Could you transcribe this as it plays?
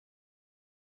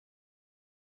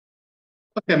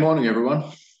Good morning,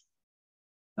 everyone.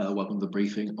 Welcome to the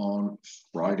briefing on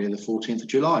Friday, the 14th of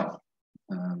July.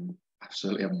 I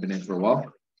certainly haven't been in for a while.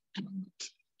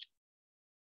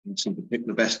 You seem to pick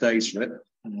the best days for it.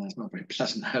 It's not very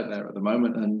pleasant out there at the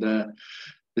moment. And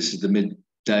this is the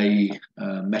midday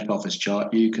Met Office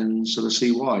chart. You can sort of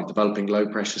see why. Developing low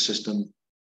pressure system.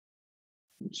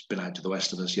 It's been out to the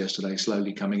west of us yesterday,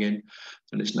 slowly coming in.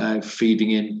 And it's now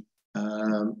feeding in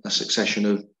a succession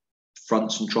of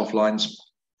fronts and trough lines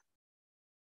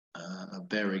of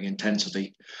varying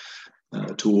intensity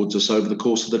towards us over the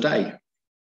course of the day.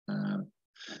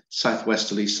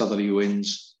 Southwesterly, southerly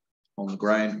winds on the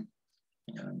ground.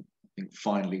 I think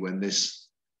finally when this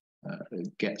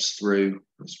gets through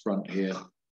this front here,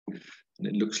 and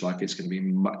it looks like it's going to be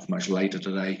much, much later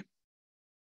today,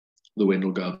 the wind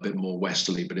will go a bit more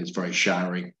westerly, but it's very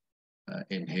showery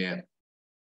in here.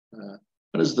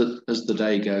 But as the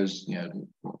day goes,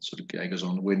 sort of day goes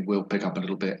on, the wind will pick up a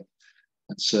little bit.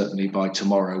 And certainly by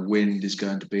tomorrow, wind is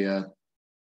going to be a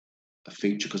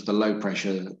feature because the low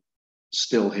pressure is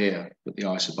still here, but the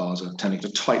isobars are tending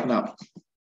to tighten up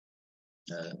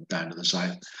down to the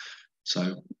south.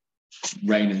 So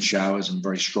rain and showers and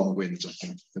very strong winds, I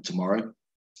think, for tomorrow.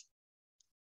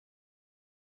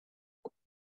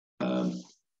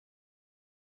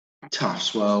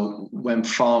 Tuffs, well, when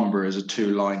Farnborough is a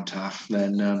two-line tuff,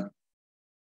 then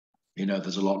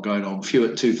there's a lot going on. Few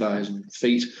at 2,000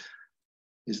 feet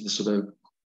is the sort of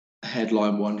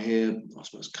headline one here. I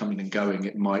suppose coming and going,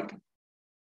 it might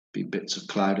be bits of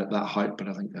cloud at that height, but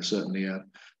I think they're certainly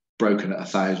broken at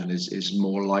 1,000 is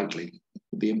more likely.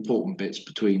 The important bits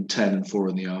between 10 and 4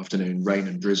 in the afternoon, rain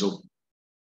and drizzle,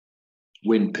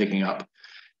 wind picking up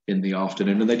in the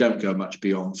afternoon, and they don't go much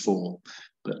beyond 4.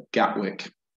 But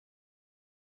Gatwick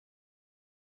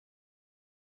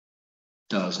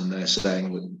does, and they're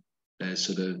saying there's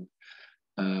sort of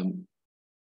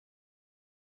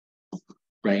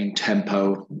rain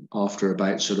tempo after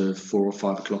about sort of 4 or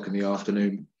 5 o'clock in the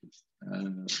afternoon,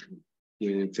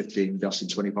 with 15 gusting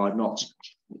 25 knots.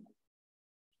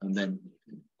 And then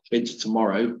into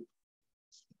tomorrow,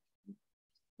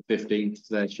 the 15th,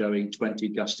 they're showing 20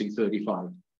 gusting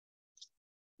 35.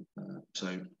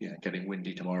 So yeah, getting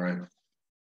windy tomorrow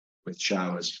with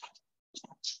showers.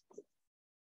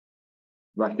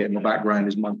 Racket in the background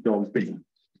is my dog being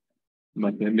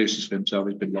making a nuisance of himself.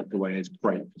 He's been locked away in his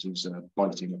crate because he's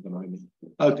biting at the moment.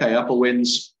 Okay, upper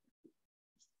winds.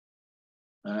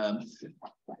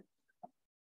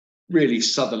 Really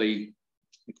southerly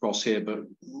across here, but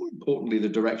more importantly, the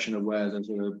direction of where the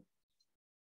sort of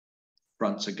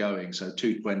fronts are going. So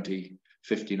 220,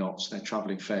 50 knots. They're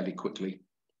traveling fairly quickly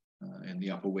in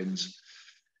the upper winds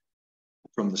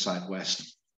from the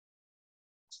southwest.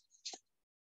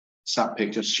 Sat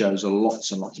picture shows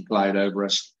lots and lots of cloud over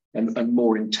us, and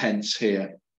more intense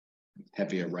here,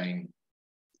 heavier rain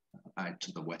out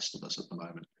to the west of us at the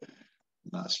moment.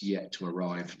 That's yet to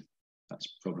arrive. That's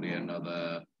probably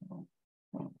another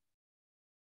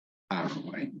hour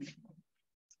away.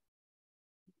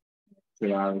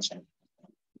 2 hours.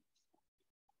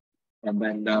 And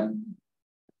then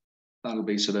that'll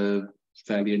be sort of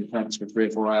fairly intense for 3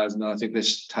 or 4 hours. And then I think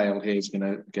this tail here is going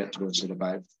to get to us at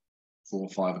about 4 or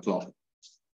 5 o'clock.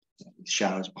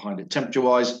 Showers behind it.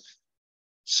 Temperature-wise,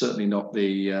 certainly not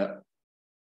the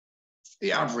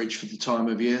average for the time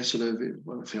of year. Sort of, it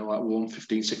won't feel that warm.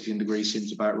 15, 16 degrees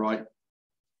seems about right.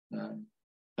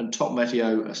 And Top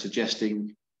Meteo are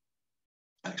suggesting,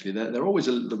 actually, they're always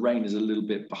the rain is a little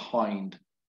bit behind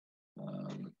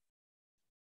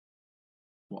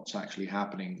what's actually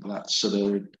happening. That's sort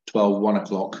of 12, 1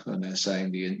 o'clock, and they're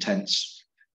saying the intense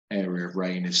area of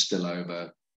rain is still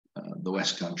over the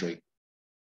West Country,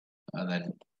 and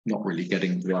then not really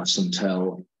getting to us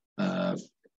until 4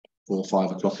 or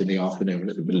 5 o'clock in the afternoon,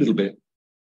 a little bit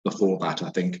before that, I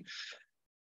think.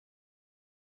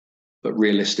 But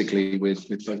realistically, with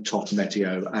both Top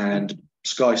Meteo and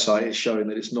SkySight, is showing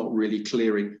that it's not really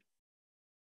clearing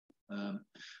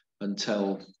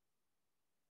until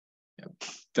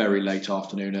very late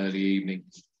afternoon, early evening.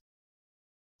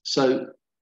 So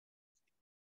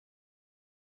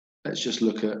let's just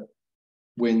look at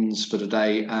winds for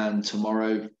today and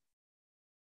tomorrow.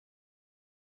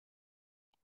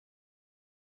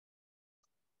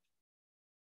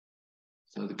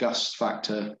 So the gust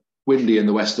factor, windy in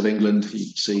the west of England, you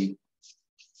can see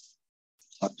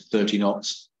up to 30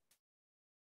 knots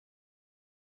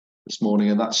this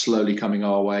morning, and that's slowly coming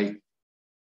our way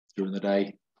during the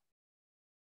day.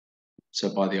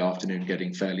 So by the afternoon,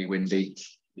 getting fairly windy.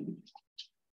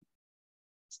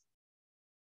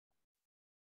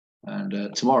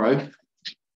 And tomorrow,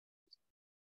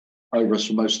 over us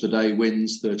for most of the day,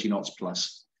 winds 30 knots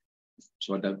plus.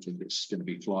 so I don't think it's going to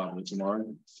be flyable tomorrow.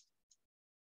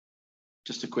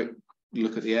 Just a quick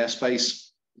look at the airspace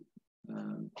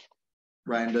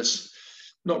around us.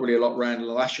 Not really a lot around the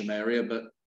Lasham area, but a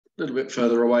little bit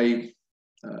further away.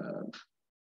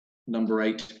 Number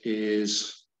 8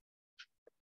 is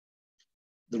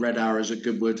the red arrows at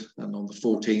Goodwood, and on the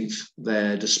 14th,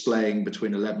 they're displaying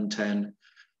between 11:10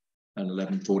 and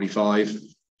 11:45.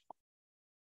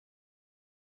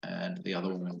 And the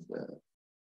other one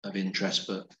of interest,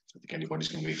 but I don't think anybody's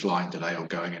going to be flying today or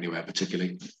going anywhere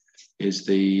particularly, is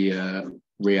the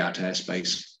Riyadh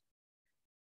airspace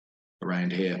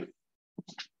around here.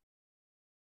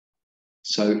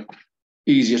 So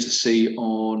easier to see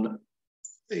on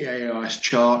the AIS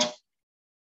chart,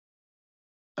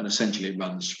 and essentially it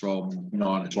runs from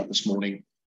 9 o'clock this morning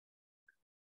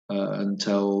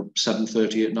until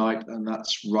 7:30 at night, and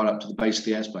that's right up to the base of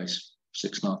the airspace,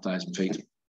 6,500 feet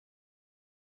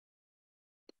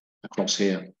across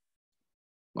here,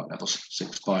 flight level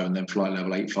 6.5 and then flight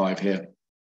level 8.5 here.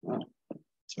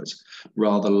 So it's a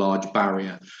rather large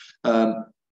barrier.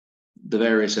 The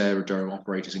various aerodrome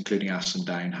operators, including Aston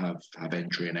Down, have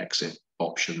entry and exit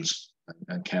options,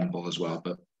 and Kemble as well.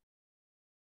 But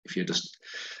if you're just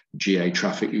GA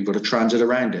traffic, you've got to transit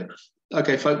around it.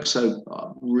 Okay, folks, so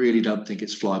I really don't think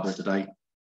it's flyable today.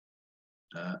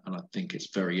 And I think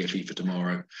it's very iffy for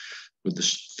tomorrow with the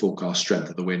forecast strength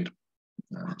of the wind.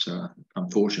 So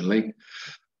unfortunately,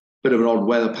 bit of an odd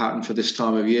weather pattern for this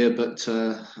time of year, but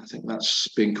I think that's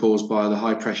being caused by the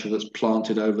high pressure that's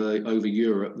planted over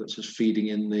Europe that's just feeding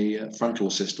in the frontal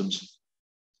systems.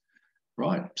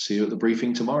 Right, see you at the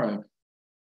briefing tomorrow.